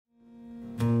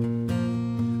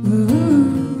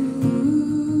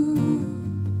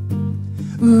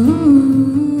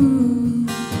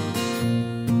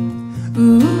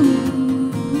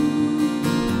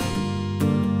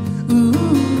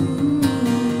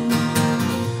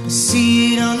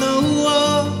See it on the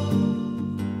wall.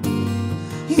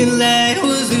 Your light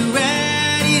was the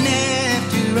writing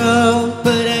after all.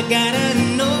 But I gotta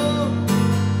know,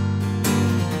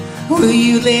 will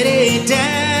you let it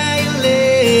die or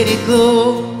let it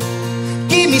glow?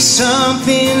 Give me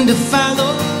something to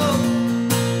follow.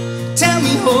 Tell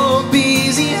me hope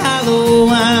isn't hollow.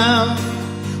 I'm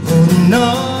holding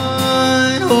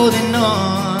on, holding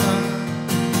on.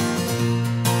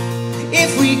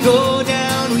 If we go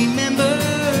down, remember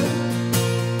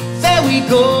that we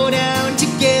go down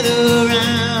together.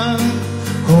 I'm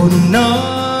holding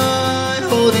on,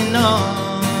 holding on.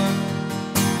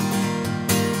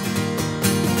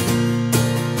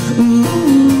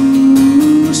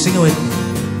 Ooh, sing it with me.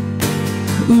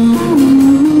 Ooh.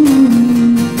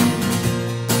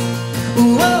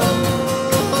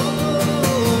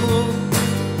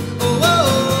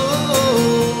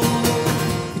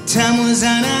 Time was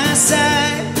on our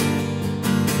side,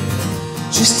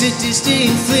 just a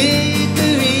distant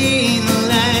flicker in the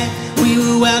light. We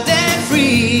were wild and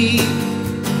free.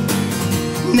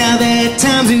 Now that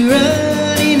time's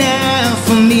running out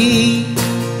for me.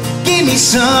 Give me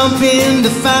something to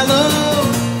follow.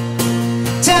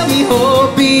 Tell me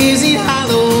hope isn't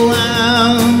hollow.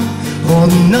 I'm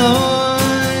holding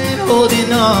on,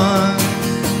 holding on.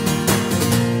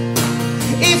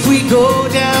 If we go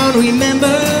down,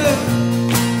 remember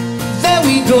that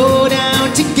we go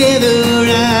down together.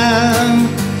 I'm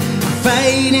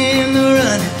fighting the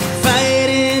run,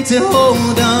 fighting to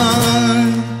hold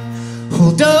on.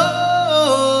 Hold on,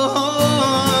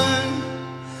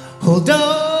 hold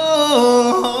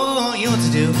on. You know what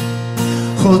to do.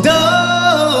 Hold on,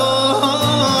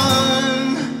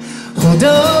 hold on,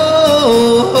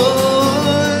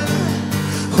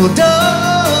 hold on.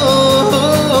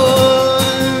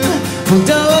 Hold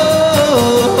on.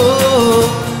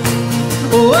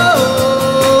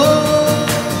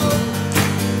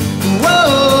 Oh,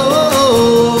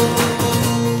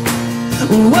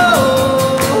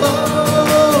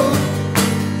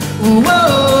 oh,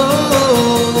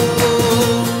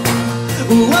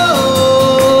 oh, oh,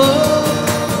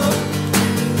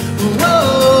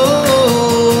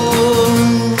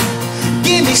 oh,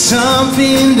 give me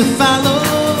something to follow.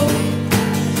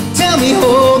 Tell me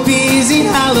hope isn't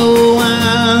hollow.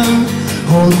 I'm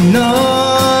holding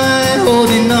on,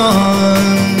 holding on.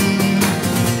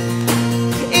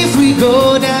 If we go